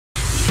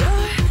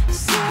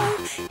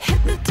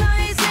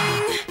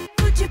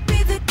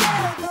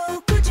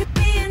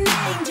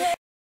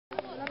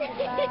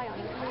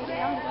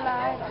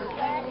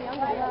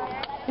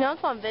know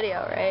it's on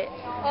video, right?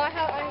 Oh, I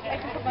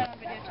can put mine on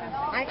video too.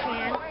 I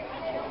can.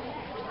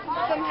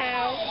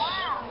 Somehow.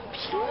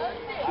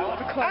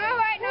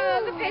 Alright,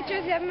 no, the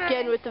pictures of mine.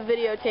 Again with the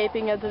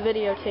videotaping of the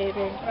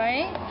videotaping.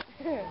 Right?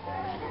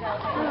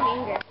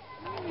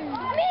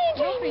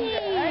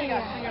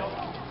 Finger.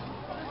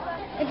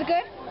 Is it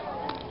good?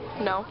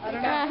 No. I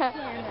don't know.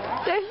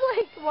 There's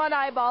like one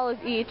eyeball of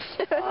each.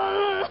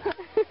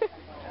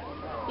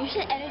 You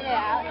should edit it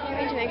out and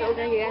maybe to make it look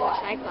like you guys are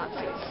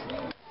cyclopses.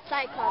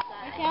 Cyclops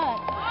eye. I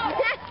can't.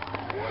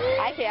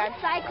 I can.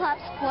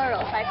 Cyclops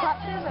plural.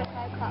 Cyclopses or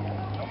cyclops?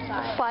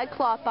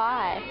 Cyclop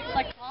eye.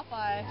 Cyclop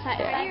eye.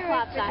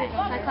 Cyclops eye.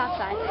 Cyclops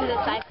eye. Because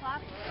it's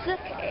cyclops.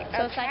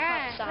 So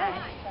cyclops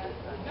eye.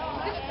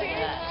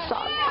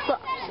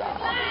 Cyclops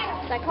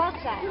eye.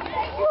 Cyclops eye.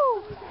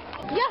 Woo!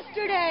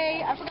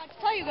 Yesterday, I forgot to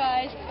tell you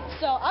guys,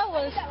 so I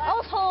was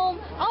home,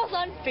 I was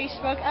on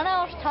Facebook, and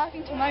I was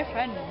talking to my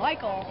friend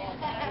Michael.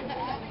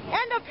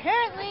 And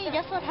apparently,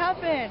 guess what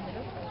happened?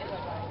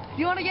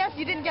 You want to guess?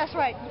 You didn't guess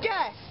right.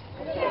 Guess!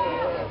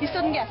 You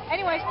still didn't guess.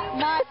 Anyways,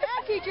 my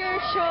math teacher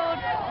showed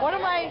one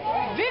of my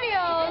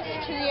videos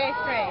to the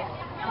 8th grade.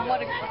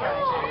 What a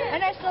surprise.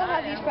 And I still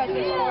have these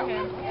presents for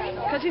him,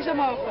 because he's a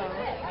mofo.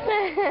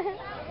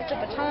 It's a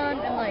baton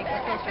and like a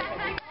poster.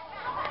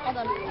 Hold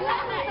on.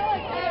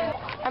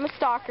 I'm a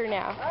stalker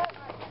now.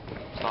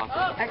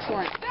 Stalker.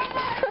 Excellent.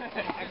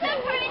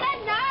 That's really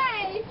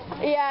nice!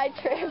 Yeah, I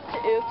tripped.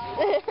 Oops.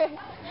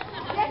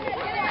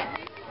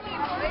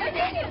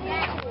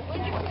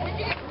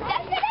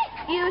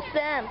 Use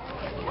them.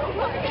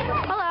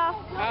 Hello.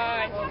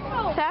 Hi.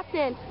 What's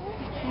happening?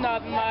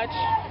 Not much.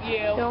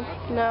 You. No,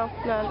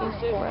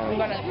 nothing. I'm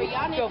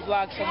gonna go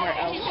vlog somewhere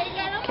else.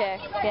 Okay,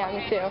 yeah, me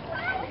too.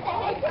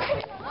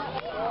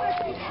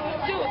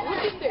 Dude,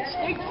 look at this.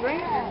 They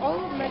drink, all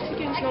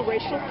Mexicans no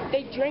racial,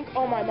 they drink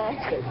all my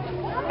monsters.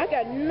 I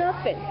got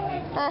nothing.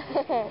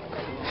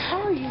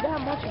 How are you that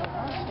much of a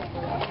monster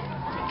for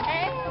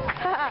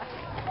that?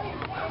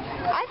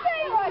 I tell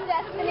you what,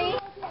 Destiny.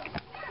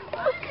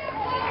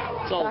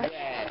 So bad.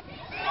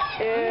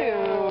 Ew.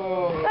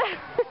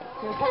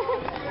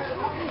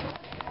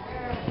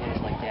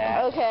 Like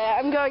that. Okay,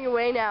 I'm going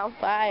away now.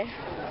 Bye.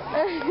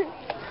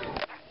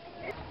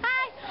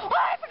 Hi! Oh,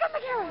 I forgot my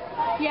camera!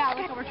 Yeah,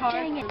 like a retard.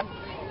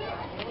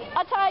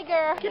 A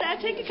tiger. Can I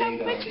take a couple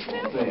pictures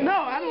too?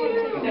 No, I don't want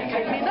to take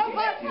pictures. No,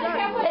 but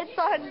It's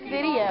on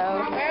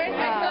video. where is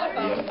my cell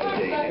phone?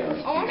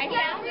 Oh, my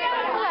camera?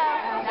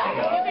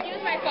 You can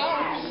use my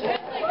phone.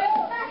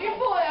 You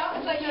pull it out.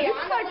 It's like, yeah,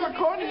 it's like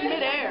recording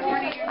midair.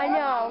 I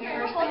know.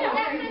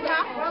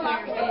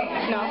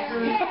 No.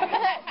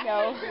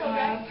 No.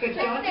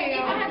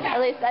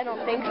 At least I don't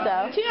think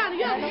so. Tiana,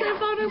 you have the same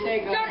phone as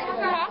me?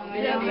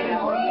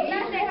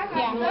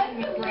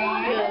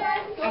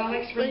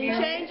 When you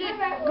change it,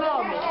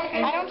 call me.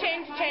 I don't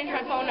change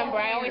my phone number.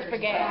 I always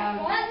forget.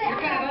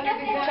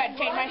 I tried to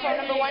change my phone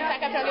number once. I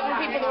kept on giving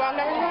people the wrong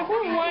number. I'm like,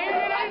 why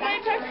are they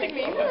texting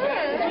me?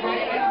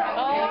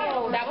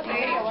 Oh, that was the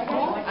video, wasn't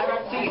it?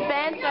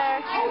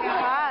 Spencer.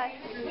 Hi.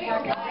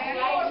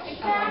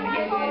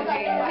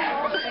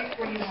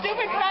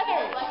 Stupid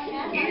feathers.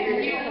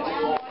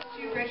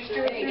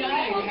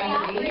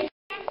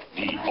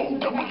 The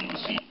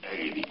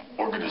OWCA, the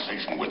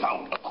organization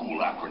without a cool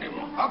acronym.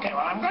 Okay,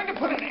 well, I'm going to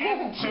put an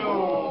end to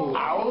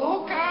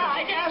AUCA,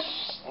 I guess.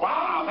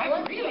 Wow,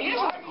 that really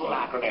isn't a cool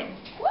acronym.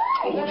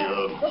 Told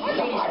you.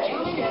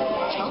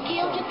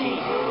 Tokyo, Japan.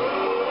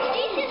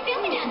 Stacy's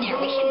filming down there.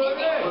 We should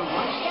visit.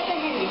 One step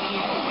ahead of you.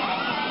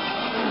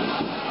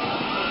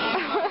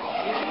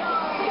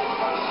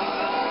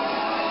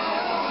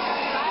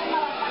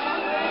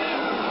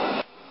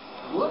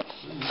 Whoops.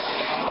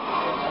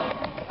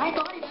 I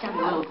thought it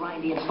sounded a little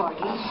grindy and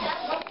sparky.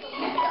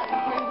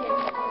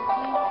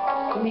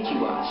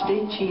 Konnichiwa,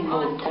 Steichi no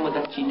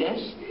tomodachi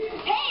desu.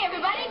 Hey,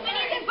 everybody,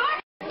 Vinny's at Bar.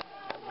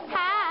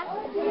 Hi.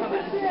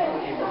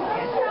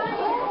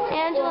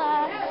 Angela.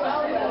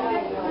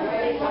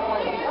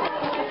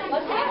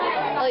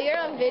 Oh, you're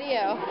on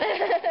video.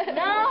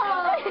 No.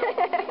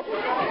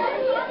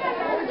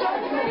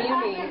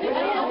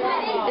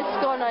 It's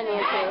going on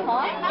YouTube.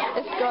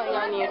 It's going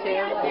on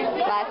YouTube.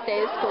 Last day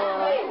of school.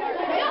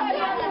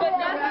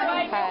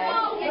 Hi.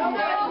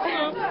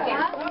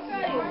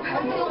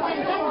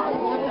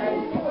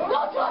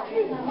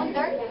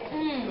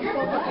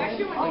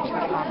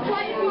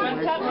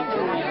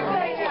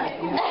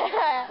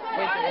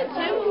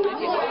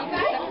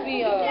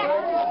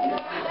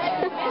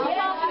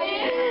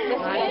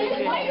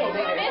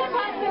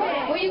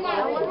 Where you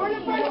going?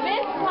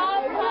 Miss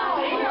Papa.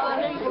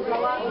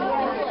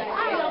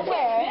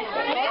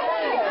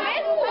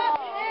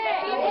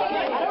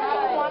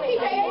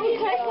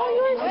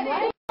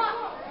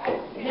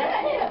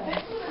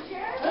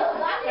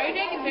 Are you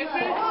taking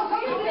pictures?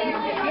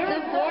 You're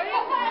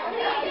recording?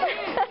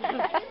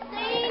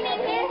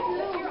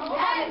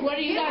 What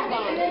are you guys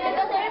going?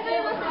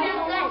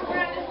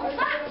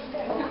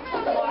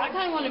 Well, I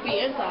kind of want to be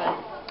inside.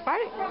 I I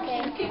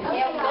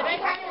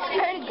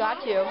already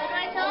got you.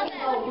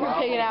 You're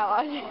picking out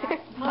on you.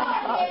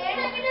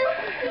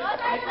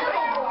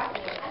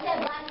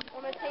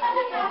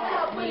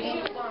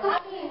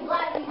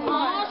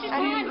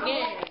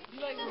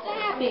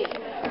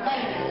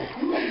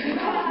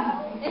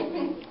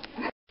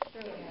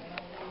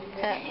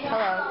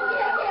 Hello.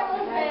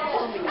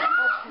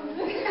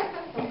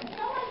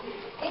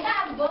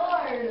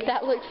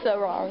 That looks so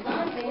wrong.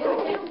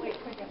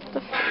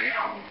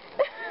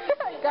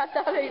 I got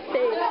that on tape.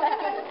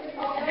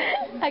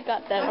 I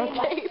got that on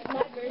tape. I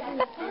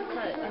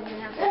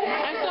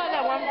saw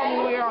that one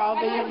when we were all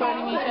video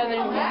phoning each other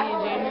and me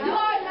and Jamie.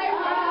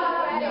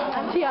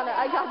 Tiana,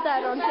 I got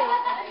that on tape.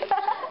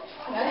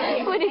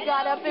 When he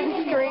got up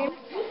and screamed.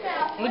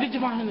 Look at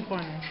Javon in the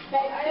corner.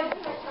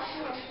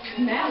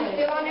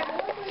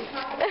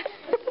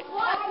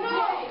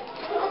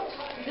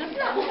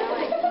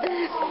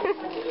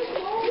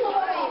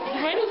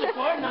 Raina's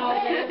recording all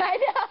of this. I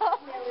know.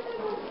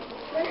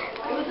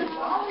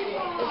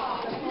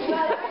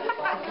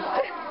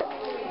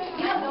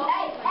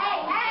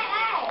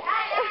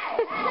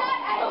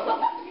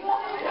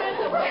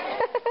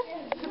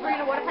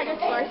 Sabrina, what if I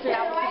just burst it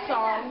out with the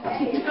song? The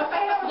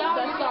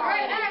song.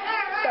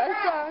 That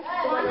song.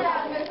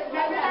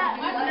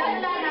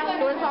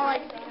 It was all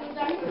like...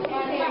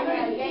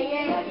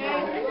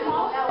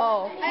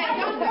 Oh.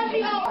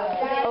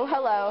 Oh,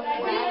 hello.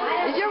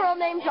 Is your real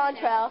name John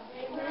Trell?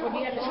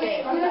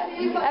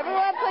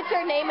 Everyone put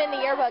your name in the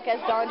yearbook as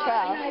John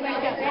Trell.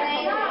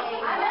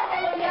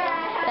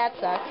 That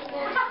sucks.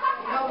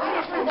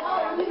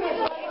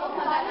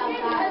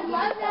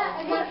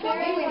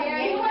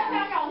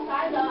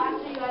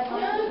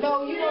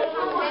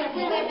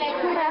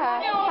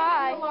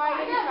 Hi.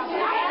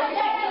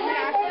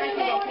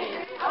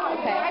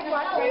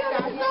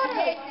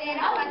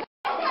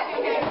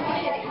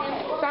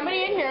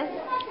 Somebody in here.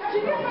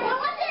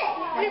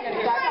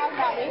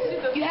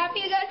 You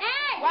happy to go?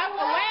 Walk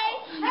away.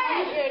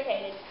 I'm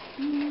irritated.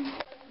 You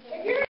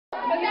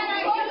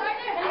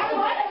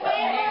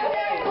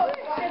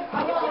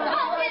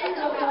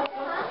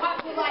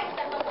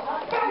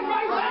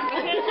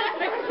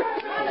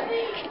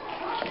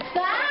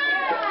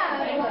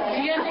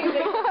gotta take a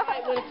big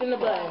bite when it's in the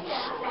blood.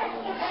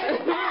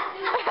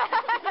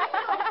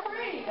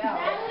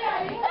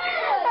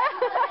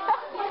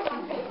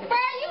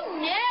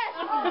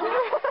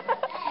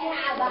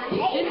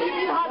 Didn't you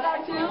eat a hot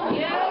dog too?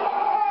 Yeah.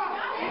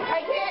 I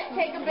can't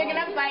take a big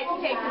enough bite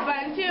to take the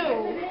bun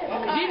too.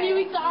 Didn't you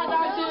eat the hot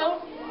dog too?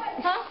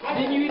 Huh?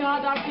 Didn't you eat a hot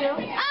dog too? I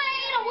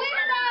ate a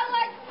wiener dog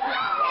like...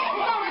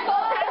 I'm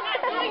not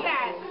doing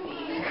that.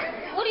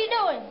 What are you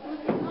doing?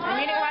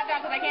 I'm eating a hot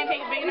dog because I can't take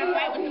a big enough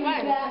bite with the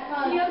bun.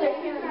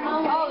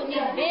 Oh, it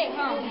needs big,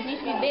 huh? It needs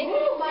to be big.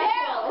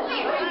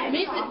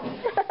 It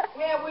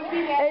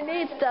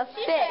needs to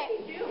fit.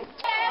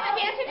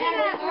 Serena's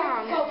getting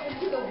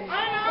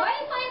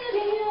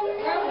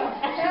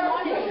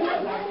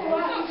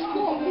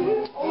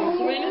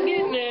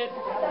it.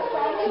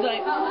 She's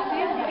like,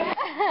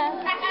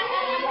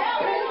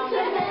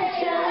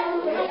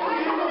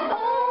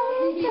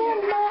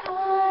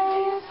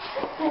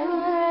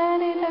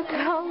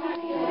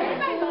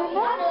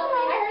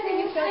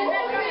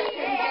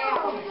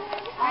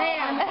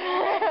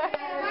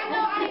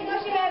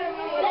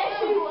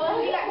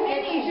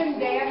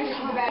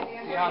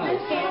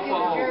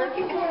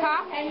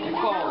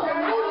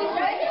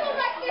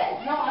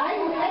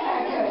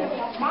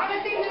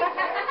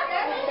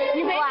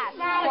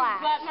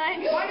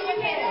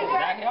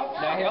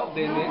 That helped,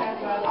 didn't it?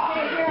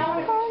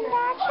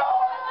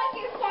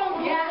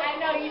 yeah, I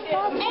know you did.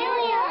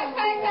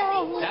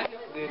 That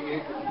helped, didn't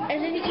it?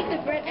 And then you eat the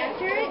bread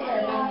after it?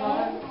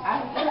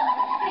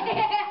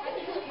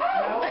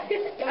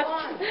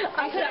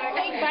 I'm sorry.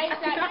 Take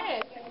bites at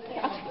this.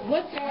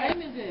 What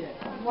time is it?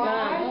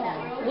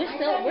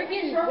 We're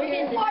getting this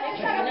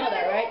picture. You know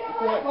that, right?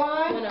 Hello,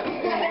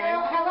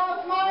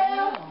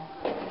 smile.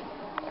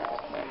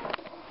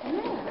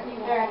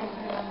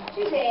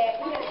 She said.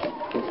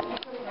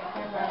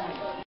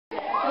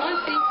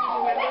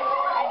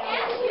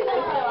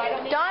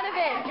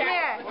 Donovan, come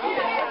here.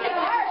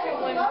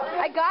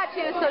 I got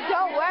you, so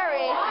don't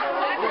worry.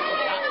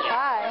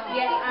 Hi.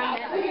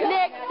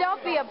 Nick,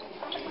 don't be a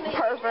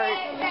pervert.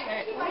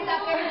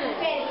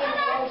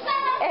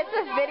 It's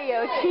a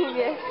video,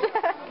 genius.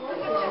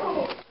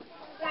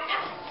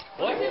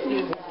 What is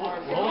this?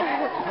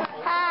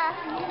 Hi.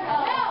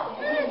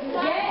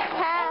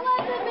 Hi.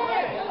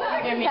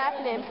 What's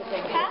happening?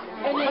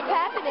 What's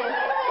happening?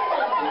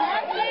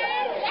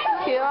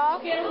 Cool?